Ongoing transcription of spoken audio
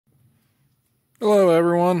Hello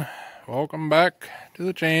everyone, welcome back to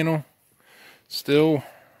the channel. Still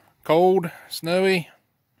cold, snowy,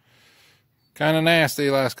 kind of nasty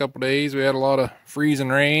last couple days. We had a lot of freezing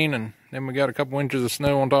rain and then we got a couple inches of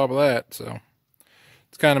snow on top of that, so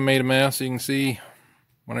it's kind of made a mess. You can see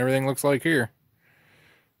what everything looks like here.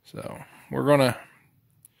 So we're gonna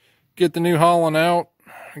get the New Holland out.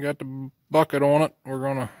 I got the bucket on it. We're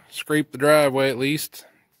gonna scrape the driveway at least,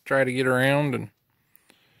 try to get around and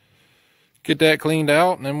get that cleaned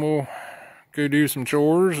out, and then we'll go do some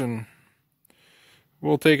chores and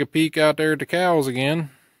we'll take a peek out there at the cows again.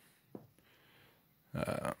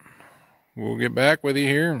 We'll get back with you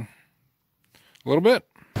here in a little bit.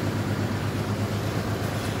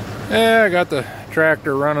 Yeah, I got the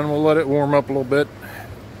tractor running. We'll let it warm up a little bit.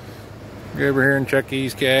 Go over here and check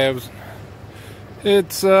these calves.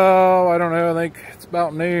 It's I don't know, I think it's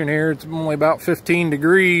about noon here. It's only about 15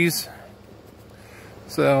 degrees,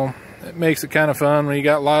 so it makes it kind of fun when you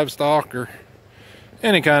got livestock or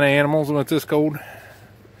any kind of animals when it's this cold.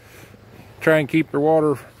 Try and keep their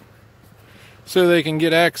water so they can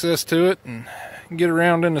get access to it and get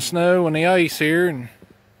around in the snow and the ice here. And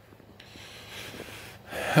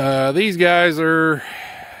these guys are,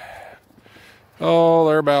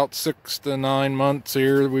 they're about 6 to 9 months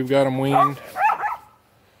here. We've got them weaned.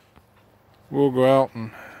 We'll go out and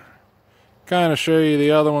kind of show you the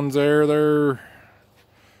other ones there. They're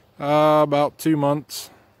about 2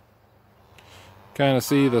 months. Kind of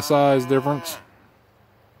see the size difference.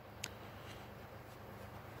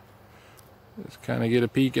 Just kind of get a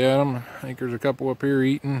peek at them. I think there's a couple up here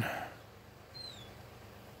eating.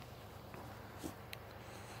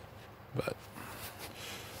 But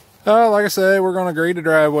like I say, we're going to grade the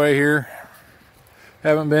driveway here.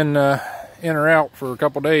 Haven't been in or out for a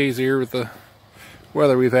couple days here with the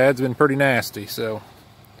weather we've had. It's been pretty nasty, so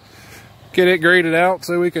get it graded out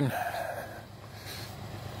so we can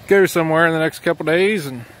go somewhere in the next couple days.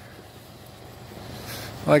 And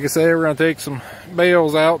like I say, we're going to take some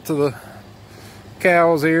bales out to the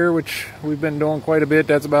cows here, which we've been doing quite a bit.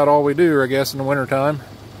 That's about all we do, I guess, in the winter time.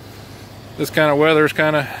 This kind of weather is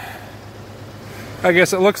kind of, I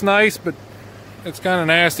guess it looks nice, but it's kind of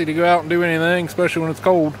nasty to go out and do anything, especially when it's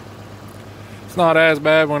cold. It's not as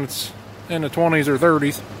bad when it's in the 20s or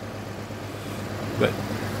 30s. But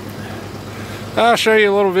I'll show you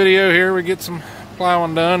a little video here. We get some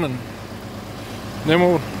plowing done and then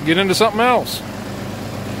we'll get into something else.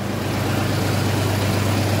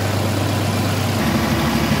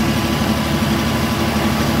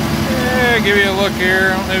 Yeah, give you a look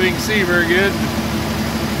here. I don't know if you can see very good.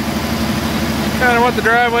 Kind of what the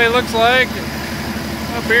driveway looks like.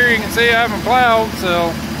 Up here you can see I haven't plowed,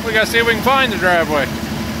 so we gotta see if we can find the driveway.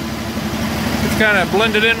 It's kind of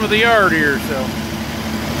blended in with the yard here, so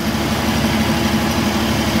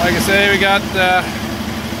like I say, we got a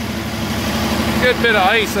good bit of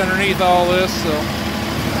ice underneath all this, so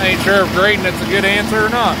I ain't sure if grading it's a good answer or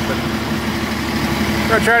not, but I'm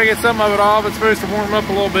gonna try to get some of it off. It's supposed to warm up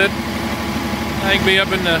a little bit. I think be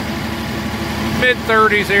up in the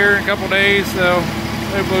mid-30s here in a couple days, so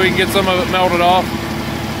hopefully we can get some of it melted off.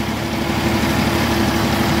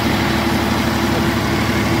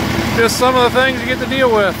 Just some of the things you get to deal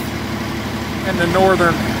with in the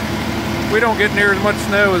northern. We don't get near as much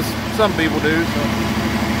snow as some people do, so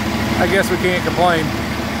I guess we can't complain.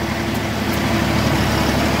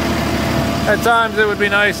 At times it would be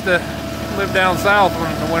nice to live down south when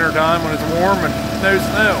in the winter time when it's warm and no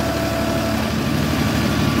snow.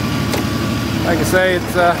 Like I say,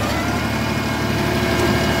 it's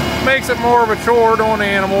makes it more of a chore doing the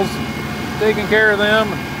animals, taking care of them.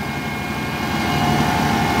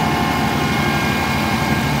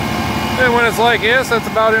 And when it's like this, that's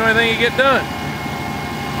about the only thing you get done.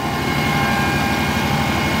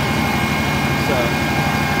 So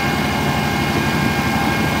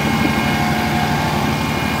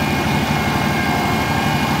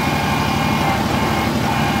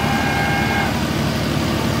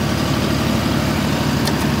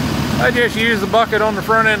I just use the bucket on the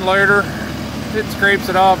front end loader. It scrapes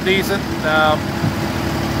it off decent.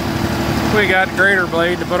 We got a grater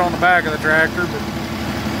blade to put on the back of the tractor, but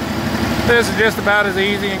this is just about as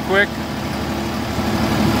easy and quick.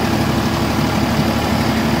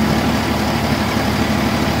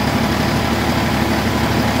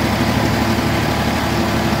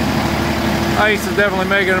 Ice is definitely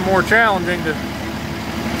making it more challenging than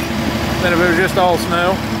if it was just all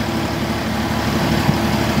snow.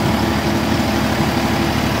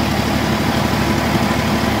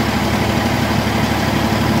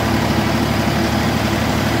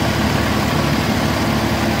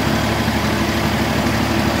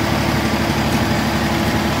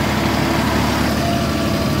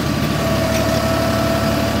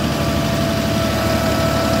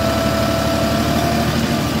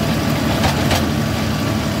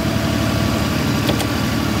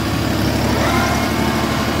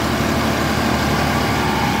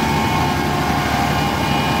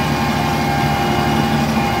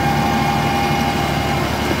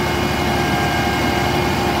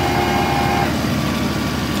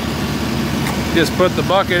 just put the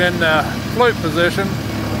bucket in the float position,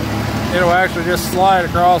 it'll actually just slide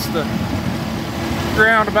across the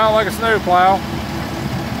ground about like a snow plow.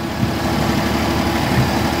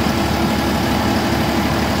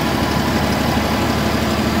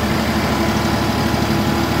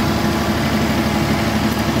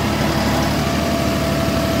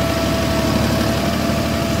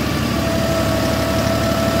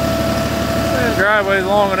 And the driveway's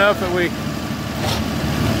long enough that we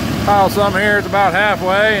pile some here, it's about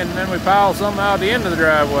halfway, and then we pile some out the end of the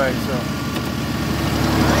driveway. So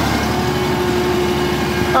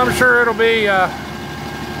I'm sure it'll be a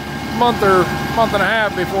month or month and a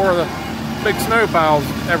half before the big snow piles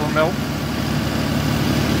ever melt.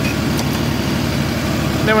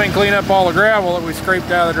 And then we can clean up all the gravel that we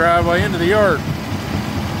scraped out of the driveway into the yard.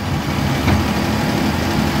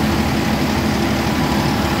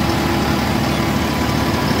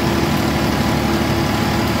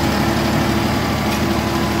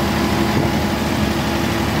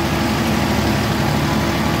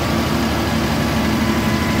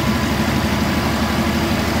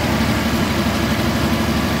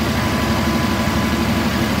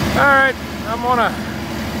 Alright, I'm gonna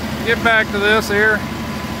get back to this here.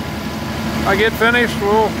 If I get finished,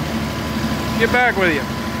 we'll get back with you.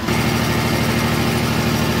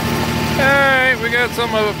 Alright, we got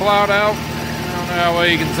some of it plowed out. I don't know how well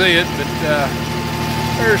you can see it, but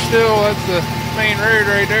there's still, that's the main road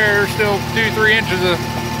right there. There's still 2-3 inches of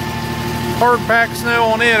hard packed snow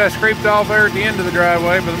on it. I scraped off there at the end of the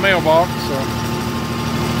driveway by the mailbox. So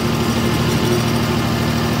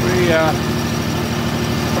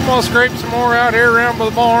I'm gonna scrape some more out here around by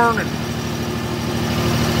the barn, and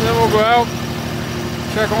then we'll go out,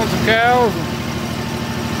 check on some cows,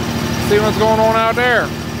 and see what's going on out there.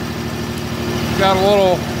 Got a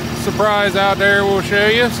little surprise out there we'll show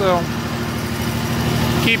you, so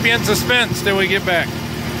keep you in suspense till we get back.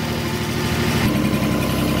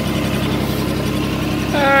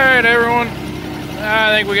 Alright everyone, I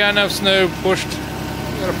think we got enough snow pushed.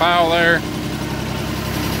 Got a pile there.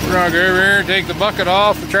 We're gonna go over here and take the bucket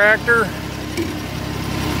off the tractor,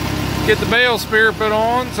 get the bale spear put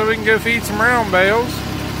on so we can go feed some round bales.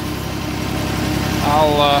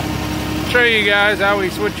 I'll show you guys how we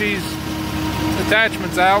switch these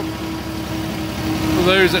attachments out. For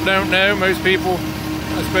those that don't know, most people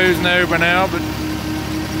I suppose know by now, but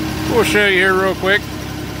we'll show you here real quick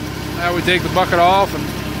how we take the bucket off and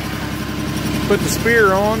put the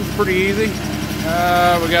spear on. It's pretty easy.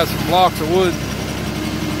 We got some blocks of wood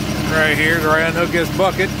right here to unhook this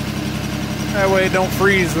bucket. That way it don't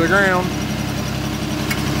freeze to the ground.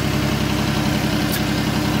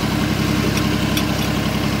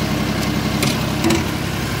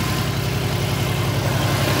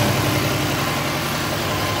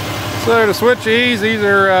 So to switch these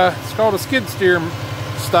are it's called a skid steer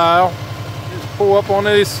style. Just pull up on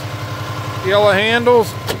these yellow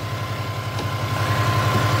handles,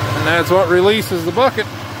 and that's what releases the bucket.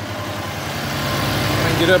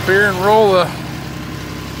 Get up here and roll it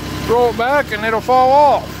back, and it'll fall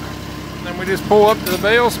off. And then we just pull up to the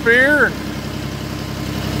bale spear and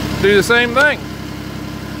do the same thing.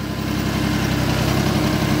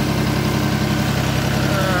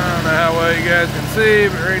 I don't know how well you guys can see,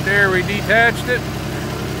 but right there we detached it.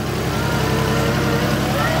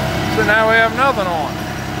 So now we have nothing on.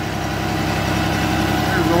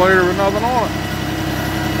 There's the loader with nothing on it.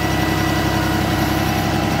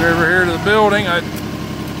 Over here to the building, I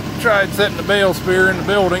tried setting the bale spear in the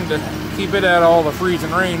building to keep it out of all the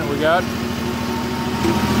freezing rain that we got.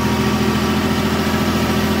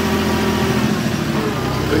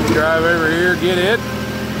 We can drive over here, get it.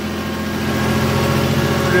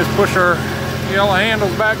 We just push our yellow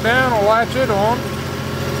handles back down, we'll latch it on.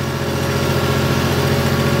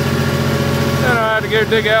 Then I had to go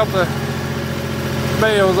dig out the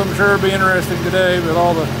bales. I'm sure it'll be interesting today with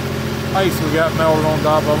all the ice we got melted on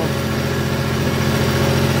top of them.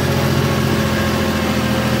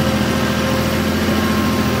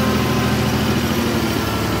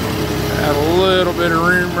 Got a little bit of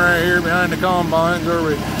room right here behind the combines where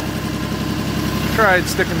we tried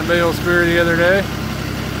sticking the bale spear the other day. I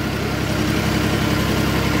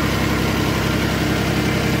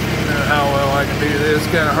don't know how well I can do this.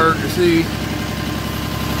 Kind of hard to see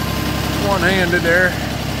one-handed there.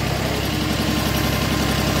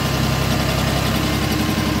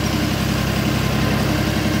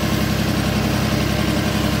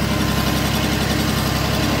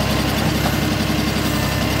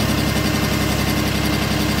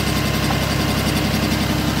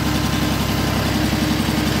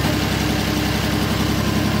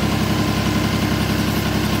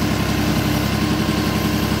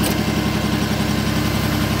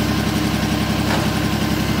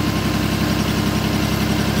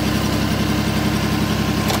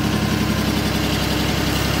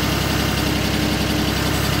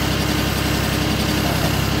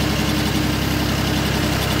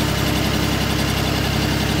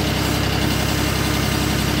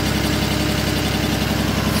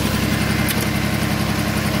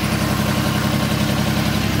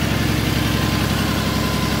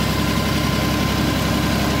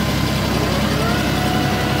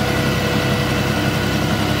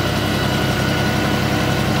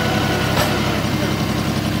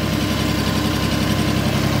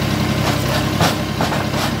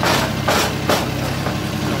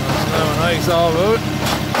 off of it.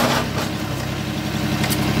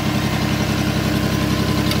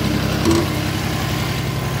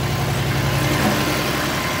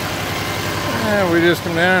 And we just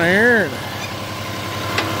come down here and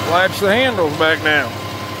latch the handles back down.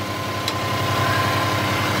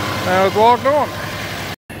 Now it's locked on.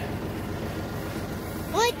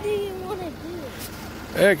 What do you want to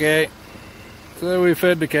do? Okay, so we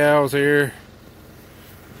fed the cows here.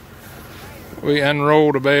 We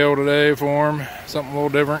unrolled a bale today for them, something a little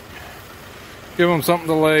different. Give them something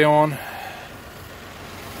to lay on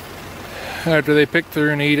after they pick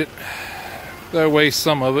through and eat it. They'll waste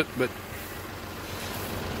some of it, but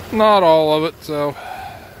not all of it, so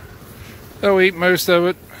they'll eat most of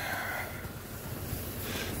it.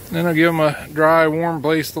 Then I'll give them a dry, warm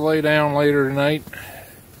place to lay down later tonight.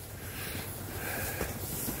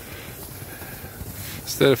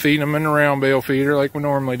 Instead of feeding them in the round bale feeder like we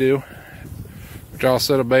normally do. Which I'll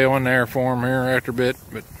set a bale in there for them here after a bit.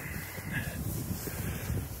 But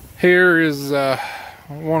here is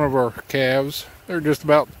one of our calves. They're just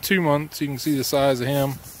about 2 months. You can see the size of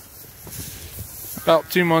him.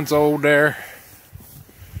 About 2 months old there.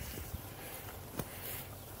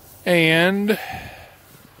 And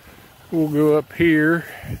we'll go up here.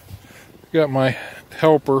 Got my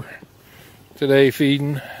helper today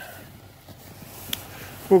feeding.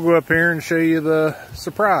 We'll go up here and show you the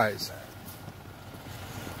surprise.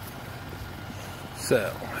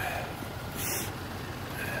 So,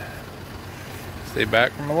 stay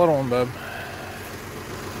back from the little one, bub.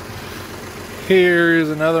 Here is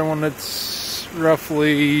another one that's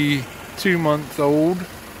roughly 2 months old.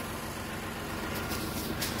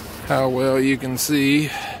 How well you can see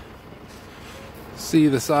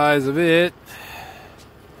the size of it.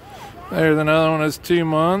 There's another one that's 2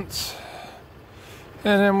 months.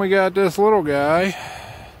 And then we got this little guy.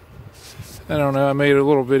 I don't know, I made a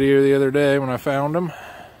little video the other day when I found him.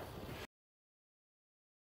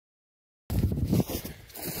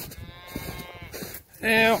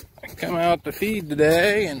 Now, I come out to feed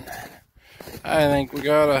today, and I think we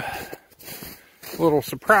got a little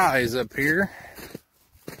surprise up here.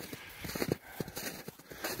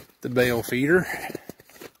 The bale feeder.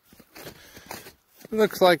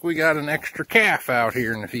 Looks like we got an extra calf out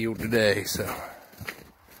here in the field today, so.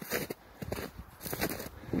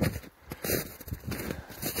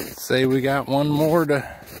 Say we got one more to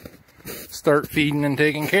start feeding and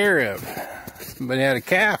taking care of. Somebody had a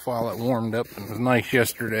calf while it warmed up and it was nice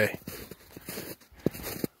yesterday.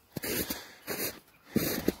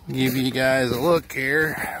 Give you guys a look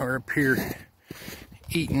here. We're up here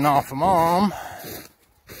eating off of Mom.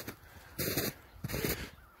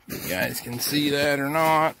 You guys can see that or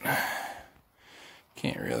not.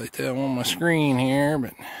 Can't really tell on my screen here,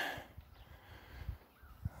 but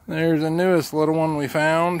there's the newest little one we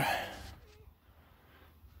found.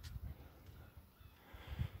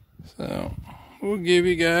 So we'll give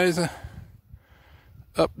you guys a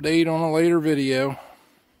update on a later video.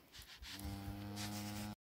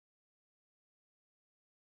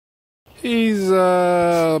 He's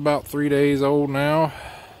about 3 days old now.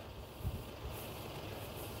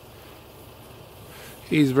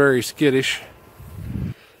 He's very skittish.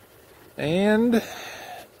 And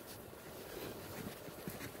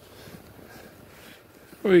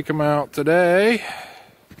we come out today,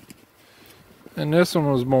 and this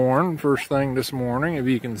one was born first thing this morning, if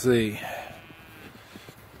you can see.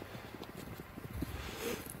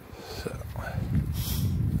 So,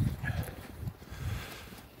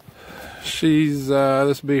 she's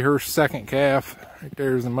this will be her second calf. Right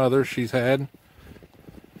there's the mother she's had.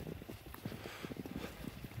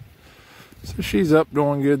 So she's up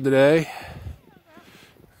doing good today.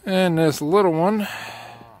 And this little one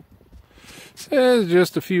is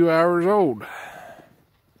just a few hours old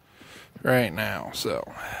right now, so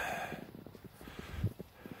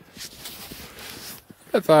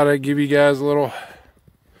I thought I'd give you guys a little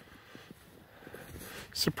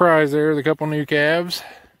surprise there with a couple new calves.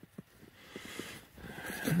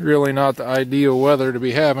 Really not the ideal weather to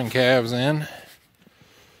be having calves in,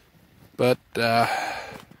 but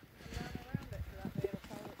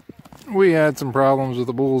we had some problems with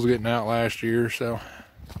the bulls getting out last year, so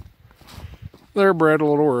they're bred a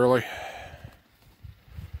little early.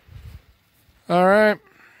 All right.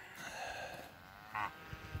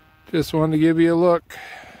 Just wanted to give you a look.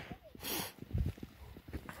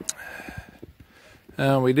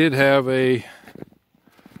 We did have a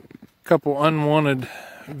couple unwanted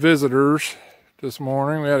visitors this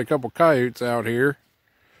morning. We had a couple coyotes out here.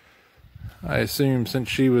 I assume since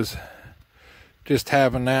she was just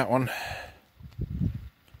having that one,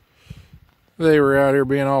 they were out here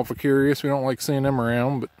being awful curious. We don't like seeing them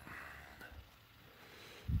around, but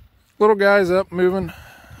little guy's up, moving,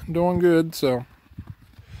 doing good. So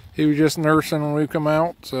he was just nursing when we come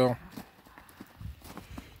out, so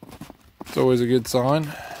it's always a good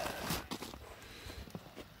sign.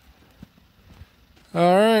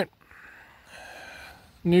 All right,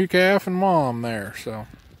 new calf and mom there. So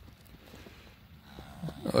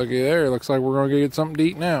looky there, looks like we're gonna get something to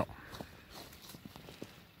eat now.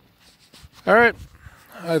 All right,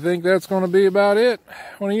 I think that's gonna be about it.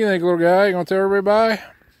 What do you think, little guy? You gonna tell everybody bye?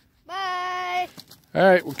 Bye. All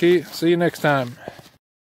right, we'll see you next time.